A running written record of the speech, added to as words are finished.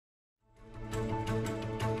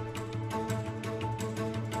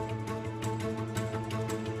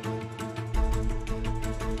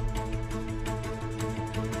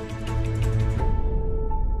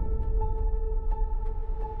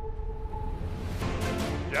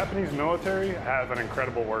Japanese military have an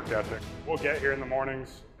incredible work ethic. We'll get here in the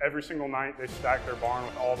mornings. Every single night they stack their barn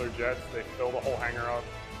with all their jets. They fill the whole hangar up.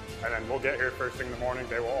 And then we'll get here first thing in the morning.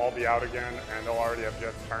 They will all be out again and they'll already have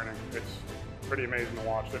jets turning. It's pretty amazing to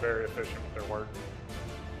watch. They're very efficient with their work.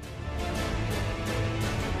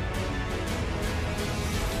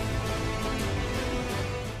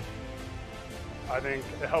 I think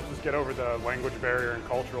it helps us get over the language barrier and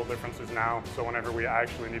cultural differences now. So whenever we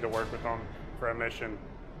actually need to work with them for a mission,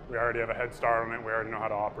 we already have a head start on it. We already know how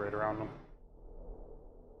to operate around them.